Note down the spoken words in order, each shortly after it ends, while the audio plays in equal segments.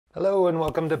Hello and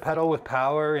welcome to Pedal with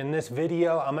Power. In this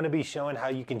video, I'm going to be showing how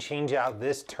you can change out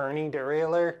this turning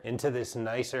derailleur into this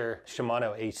nicer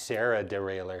Shimano Acera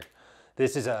derailleur.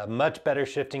 This is a much better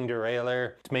shifting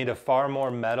derailleur. It's made of far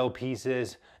more metal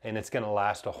pieces and it's going to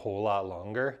last a whole lot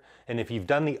longer. And if you've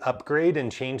done the upgrade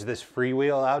and changed this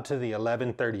freewheel out to the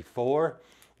 1134,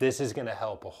 this is going to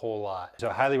help a whole lot. So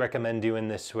I highly recommend doing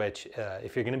this switch.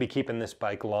 If you're going to be keeping this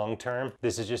bike long term,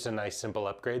 this is just a nice simple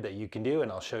upgrade that you can do,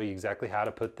 and I'll show you exactly how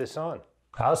to put this on.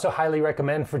 I also highly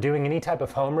recommend for doing any type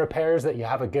of home repairs that you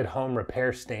have a good home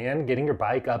repair stand. Getting your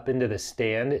bike up into the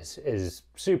stand is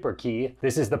super key.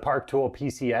 This is the Park Tool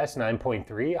PCS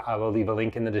 9.3. I will leave a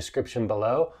link in the description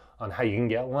below on how you can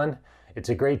get one. It's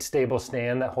a great stable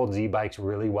stand that holds e-bikes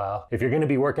really well. If you're going to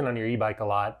be working on your e-bike a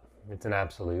lot, it's an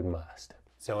absolute must.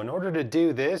 So in order to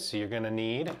do this, you're going to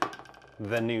need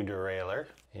the new derailleur.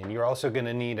 And you're also going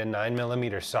to need a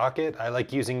 9mm socket. I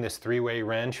like using this 3-way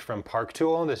wrench from Park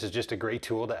Tool. This is just a great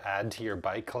tool to add to your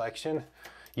bike collection.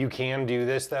 You can do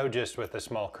this though just with a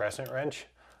small crescent wrench.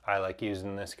 I like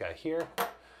using this guy here.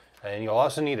 And you'll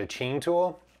also need a chain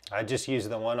tool. I just use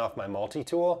the one off my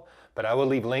multi-tool, but I will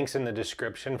leave links in the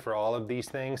description for all of these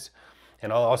things.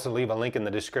 And I'll also leave a link in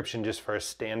the description just for a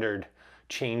standard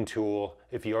chain tool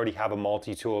if you already have a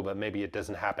multi-tool, but maybe it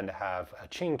doesn't happen to have a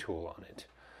chain tool on it.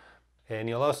 And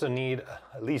you'll also need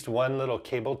at least one little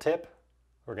cable tip.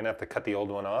 We're gonna have to cut the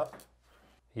old one off.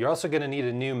 You're also gonna need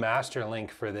a new master link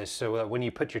for this, so that when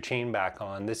you put your chain back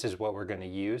on, this is what we're gonna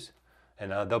use.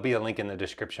 And there'll be a link in the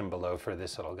description below for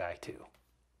this little guy too.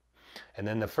 And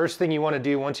then the first thing you wanna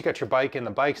do once you got your bike in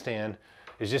the bike stand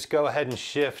is just go ahead and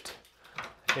shift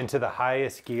into the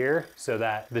highest gear so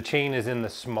that the chain is in the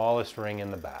smallest ring in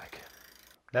the back.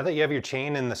 Now that you have your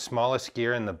chain in the smallest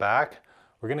gear in the back,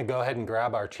 we're gonna go ahead and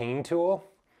grab our chain tool.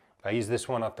 I use this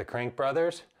one off the Crank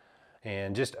Brothers,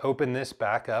 and just open this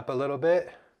back up a little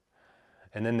bit.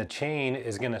 And then the chain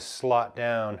is gonna slot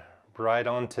down right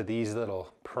onto these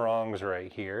little prongs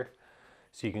right here.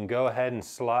 So you can go ahead and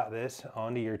slot this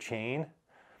onto your chain.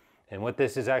 And what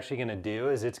this is actually gonna do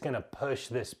is it's gonna push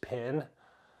this pin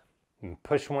and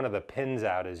push one of the pins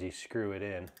out as you screw it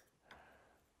in.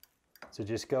 So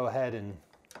just go ahead and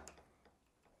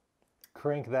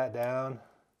crank that down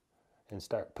and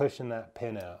start pushing that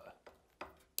pin out.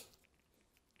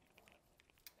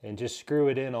 And just screw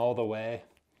it in all the way,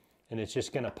 and it's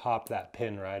just gonna pop that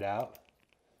pin right out.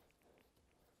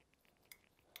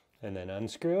 And then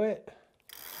unscrew it,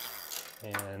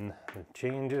 and the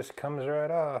chain just comes right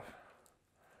off.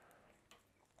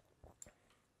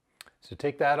 So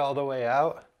take that all the way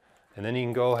out, and then you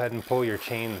can go ahead and pull your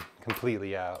chain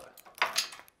completely out.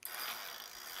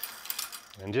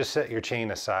 And just set your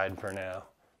chain aside for now.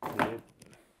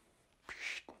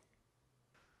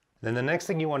 Then the next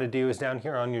thing you want to do is down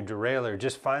here on your derailleur,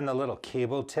 just find the little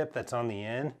cable tip that's on the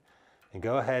end, and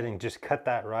go ahead and just cut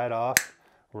that right off,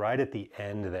 right at the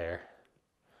end there.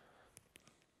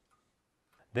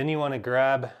 Then you want to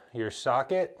grab your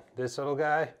socket, this little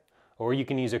guy, or you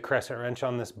can use a crescent wrench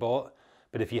on this bolt.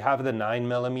 But if you have the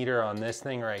 9mm on this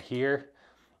thing right here,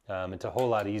 it's a whole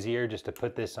lot easier just to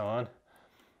put this on.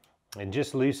 And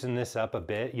just loosen this up a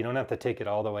bit. You don't have to take it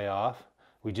all the way off.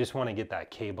 We just want to get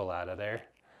that cable out of there.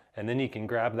 And then you can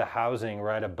grab the housing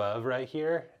right above right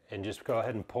here and just go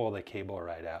ahead and pull the cable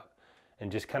right out.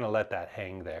 And just kind of let that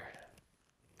hang there.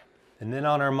 And then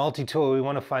on our multi-tool, we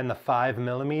want to find the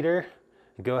 5mm.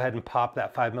 Go ahead and pop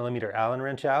that 5mm Allen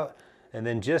wrench out. And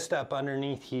then just up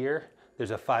underneath here, there's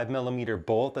a 5mm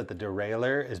bolt that the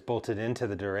derailleur is bolted into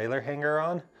the derailleur hanger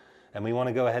on. And we want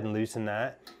to go ahead and loosen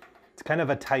that. It's kind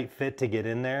of a tight fit to get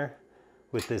in there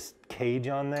with this cage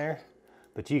on there,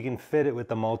 but you can fit it with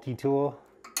the multi-tool.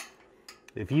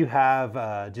 If you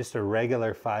have just a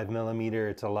regular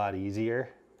 5mm, it's a lot easier.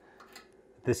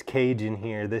 This cage in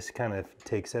here, this kind of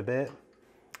takes a bit.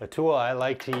 A tool I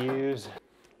like to use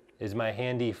is my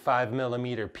handy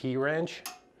 5mm P-wrench.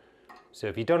 So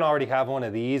if you don't already have one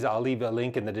of these, I'll leave a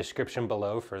link in the description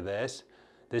below for this.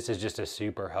 This is just a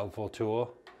super helpful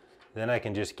tool. Then I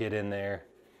can just get in there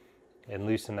and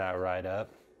loosen that right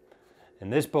up.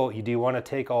 And this bolt you do want to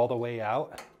take all the way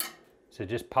out. So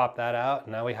just pop that out.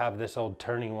 Now we have this old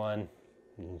turning one.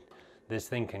 This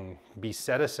thing can be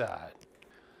set aside.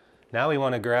 Now we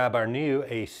want to grab our new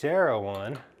Acera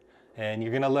one, and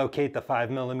you're going to locate the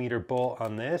 5mm bolt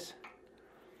on this.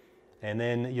 And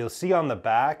then you'll see on the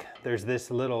back, there's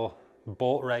this little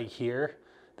bolt right here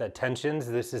that tensions.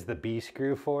 This is the B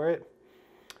screw for it.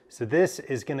 So this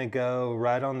is gonna go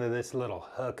right onto this little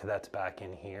hook that's back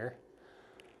in here.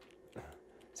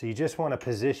 So you just wanna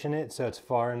position it so it's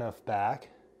far enough back,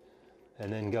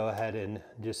 and then go ahead and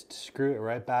just screw it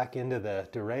right back into the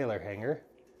derailleur hanger.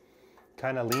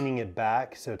 kind of leaning it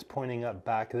back so it's pointing up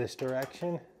back this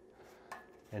direction,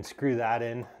 and screw that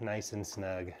in nice and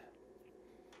snug.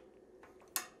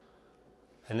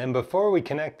 And then before we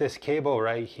connect this cable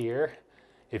right here,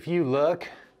 if you look,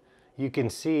 you can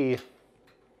see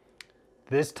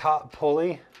this top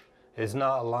pulley is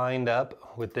not lined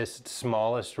up with this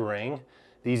smallest ring.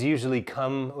 These usually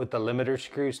come with the limiter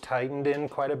screws tightened in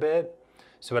quite a bit.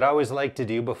 So what I always like to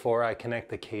do before I connect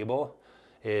the cable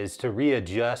is to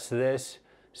readjust this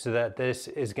so that this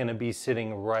is going to be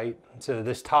sitting right, so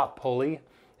this top pulley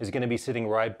is going to be sitting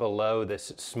right below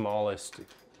this smallest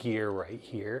gear right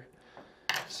here.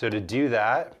 So to do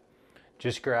that,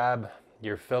 just grab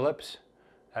your Phillips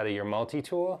out of your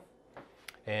multi-tool,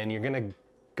 and you're going to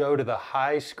go to the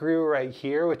high screw right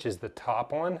here, which is the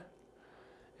top one,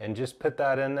 and just put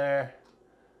that in there,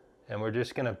 and we're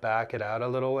just going to back it out a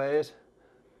little ways.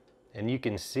 And you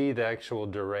can see the actual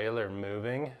derailleur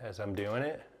moving as I'm doing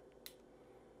it.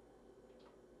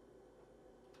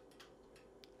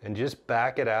 And just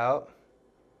back it out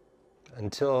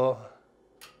until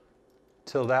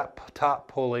that top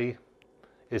pulley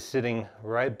is sitting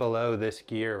right below this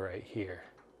gear right here.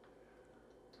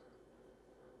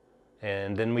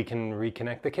 And then we can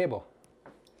reconnect the cable.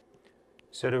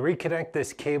 So to reconnect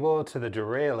this cable to the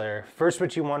derailleur, first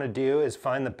what you want to do is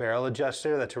find the barrel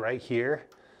adjuster that's right here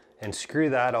and screw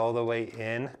that all the way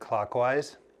in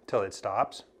clockwise till it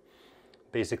stops.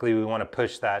 Basically, we want to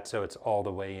push that so it's all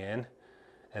the way in.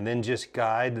 And then just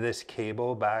guide this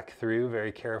cable back through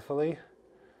very carefully.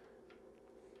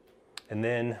 And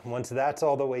then once that's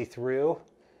all the way through,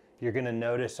 you're going to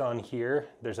notice on here,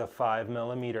 there's a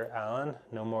 5mm Allen,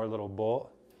 no more little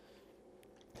bolt.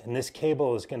 And this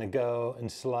cable is going to go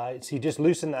and slide. So you just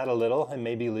loosen that a little, and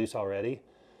maybe loose already.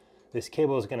 This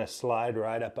cable is going to slide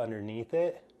right up underneath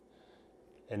it.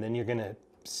 And then you're going to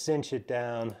cinch it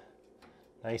down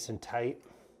nice and tight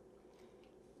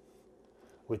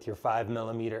with your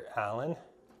 5mm Allen.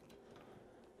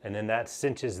 And then that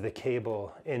cinches the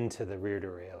cable into the rear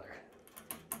derailleur.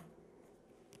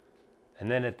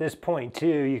 And then at this point too,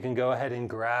 you can go ahead and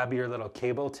grab your little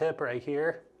cable tip right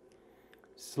here,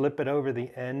 slip it over the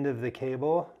end of the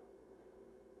cable,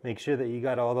 make sure that you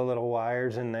got all the little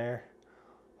wires in there,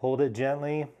 hold it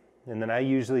gently, and then I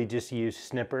usually just use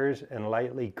snippers and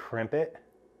lightly crimp it.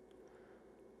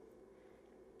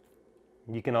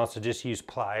 You can also just use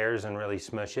pliers and really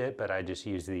smush it, but I just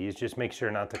use these. Just make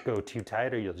sure not to go too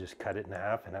tight or you'll just cut it in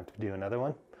half and have to do another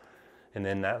one. And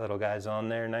then that little guy's on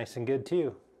there nice and good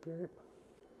too.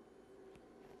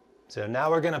 So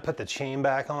now we're gonna put the chain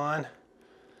back on.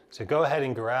 So go ahead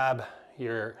and grab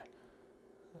your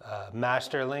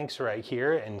master links right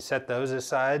here and set those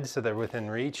aside so they're within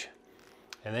reach.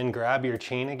 And then grab your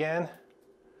chain again.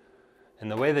 And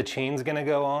the way the chain's gonna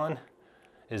go on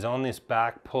is on this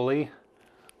back pulley.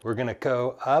 We're gonna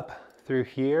go up through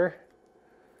here.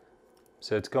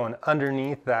 So it's going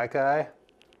underneath that guy.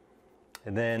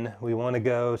 And then we wanna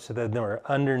go so that we're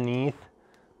underneath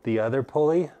the other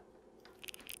pulley.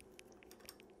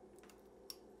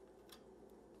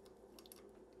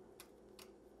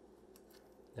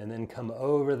 And then come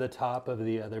over the top of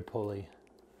the other pulley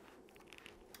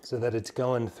so that it's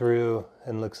going through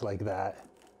and looks like that.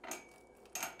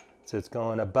 So it's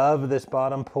going above this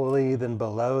bottom pulley, then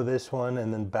below this one,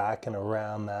 and then back and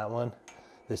around that one,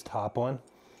 this top one.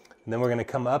 And then we're gonna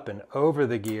come up and over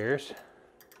the gears.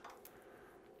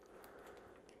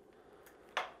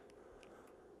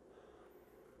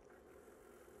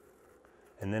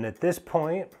 And then at this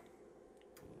point,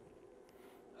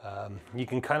 you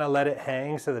can kind of let it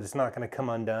hang so that it's not going to come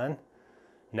undone.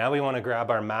 Now we want to grab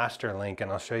our master link,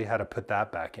 and I'll show you how to put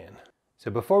that back in.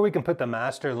 So before we can put the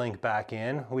master link back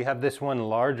in, we have this one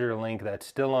larger link that's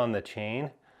still on the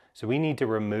chain. So we need to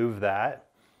remove that.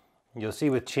 You'll see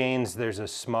with chains, there's a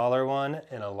smaller one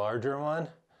and a larger one.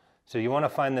 So you want to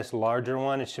find this larger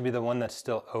one. It should be the one that's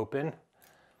still open.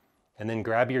 And then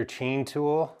grab your chain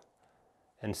tool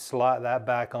and slot that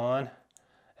back on.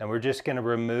 And we're just going to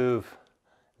remove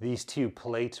these two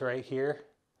plates right here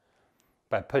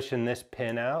by pushing this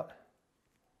pin out.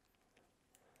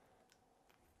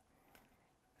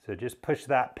 So just push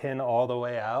that pin all the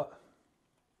way out.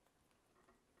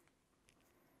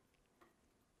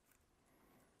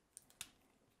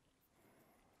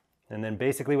 And then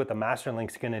basically what the master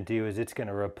link's going to do is it's going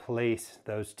to replace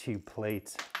those two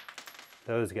plates,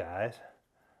 those guys.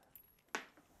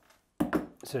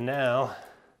 So now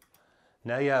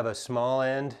you have a small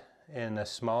end and a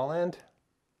small end,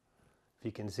 if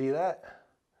you can see that.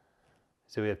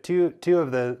 So we have two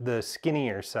of the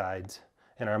skinnier sides,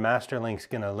 and our master link's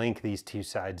gonna link these two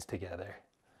sides together.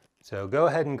 So go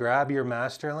ahead and grab your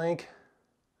master link,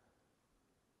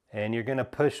 And you're gonna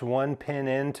push one pin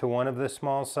into one of the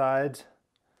small sides,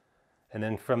 and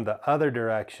then from the other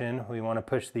direction, we wanna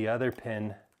push the other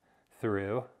pin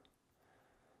through.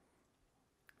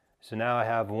 So now I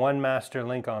have one master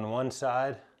link on one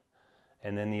side,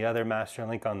 and then the other master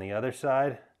link on the other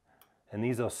side, and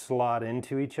these will slot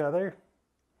into each other.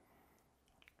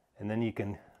 And then you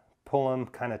can pull them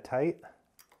kind of tight.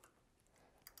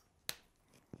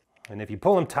 And if you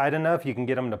pull them tight enough, you can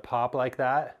get them to pop like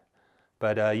that.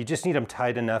 But you just need them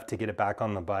tight enough to get it back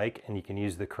on the bike, and you can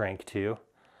use the crank too.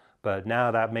 But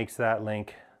now that makes that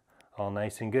link all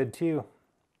nice and good too.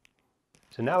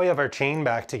 So now we have our chain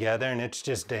back together and it's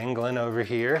just dangling over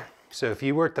here. So if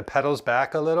you work the pedals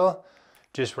back a little,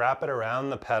 just wrap it around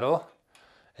the pedal.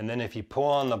 And then if you pull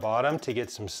on the bottom to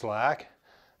get some slack,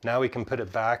 now we can put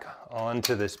it back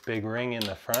onto this big ring in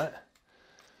the front.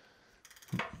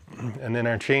 And then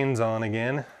our chain's on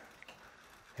again.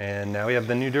 And now we have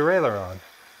the new derailleur on.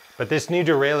 But this new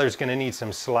derailleur is gonna need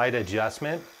some slight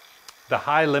adjustment. The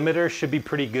high limiter should be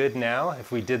pretty good now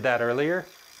if we did that earlier.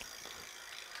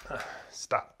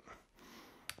 Stop.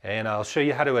 And I'll show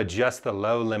you how to adjust the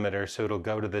low limiter so it'll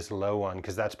go to this low one,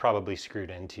 because that's probably screwed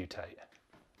in too tight.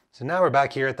 So now we're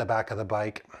back here at the back of the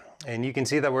bike, and you can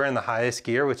see that we're in the highest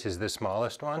gear, which is the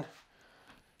smallest one.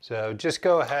 So just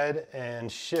go ahead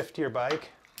and shift your bike.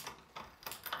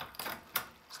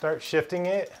 Start shifting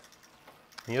it.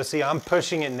 And you'll see I'm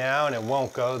pushing it now and it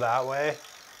won't go that way.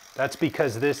 That's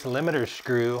because this limiter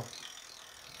screw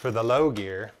for the low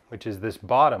gear, which is this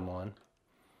bottom one,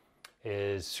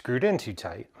 is screwed in too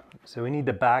tight. So we need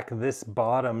to back this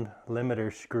bottom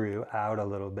limiter screw out a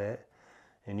little bit.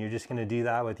 And you're just gonna do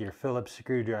that with your Phillips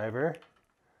screwdriver.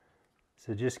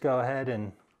 So just go ahead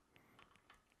and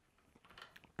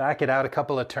back it out a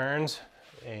couple of turns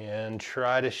and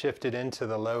try to shift it into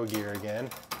the low gear again.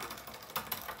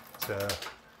 So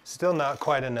still not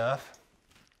quite enough.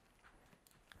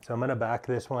 So I'm gonna back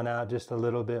this one out just a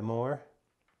little bit more.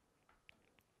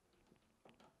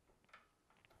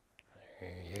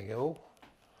 There you go.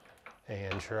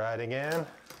 And try it again.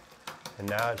 And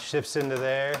now it shifts into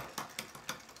there.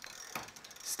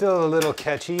 Still a little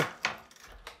catchy.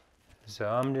 So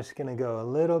I'm just gonna go a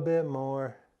little bit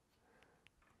more.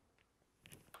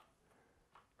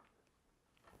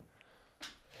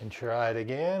 And try it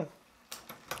again.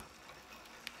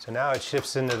 So now it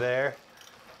shifts into there.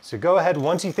 So go ahead,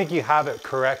 once you think you have it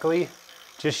correctly,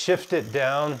 just shift it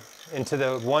down into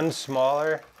the one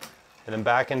smaller and then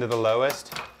back into the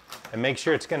lowest. And make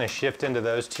sure it's gonna shift into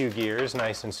those two gears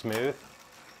nice and smooth.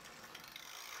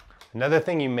 Another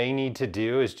thing you may need to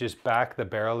do is just back the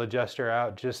barrel adjuster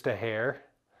out just a hair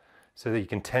so that you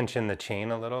can tension the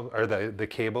chain a little, or the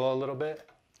cable a little bit.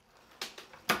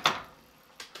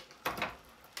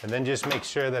 And then just make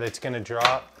sure that it's gonna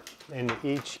drop into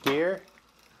each gear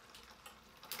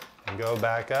and go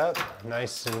back up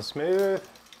nice and smooth.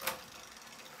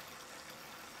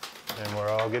 And we're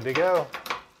all good to go.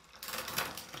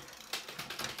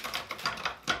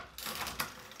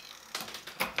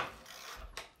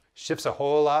 Shifts a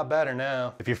whole lot better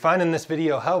now. If you're finding this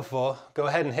video helpful, go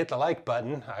ahead and hit the like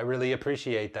button. I really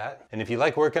appreciate that. And if you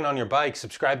like working on your bike,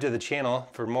 subscribe to the channel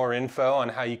for more info on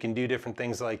how you can do different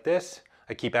things like this.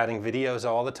 I keep adding videos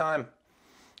all the time.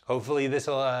 Hopefully this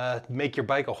will make your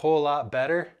bike a whole lot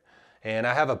better. And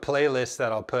I have a playlist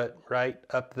that I'll put right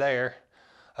up there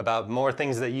about more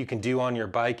things that you can do on your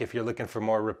bike if you're looking for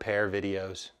more repair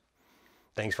videos.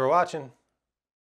 Thanks for watching.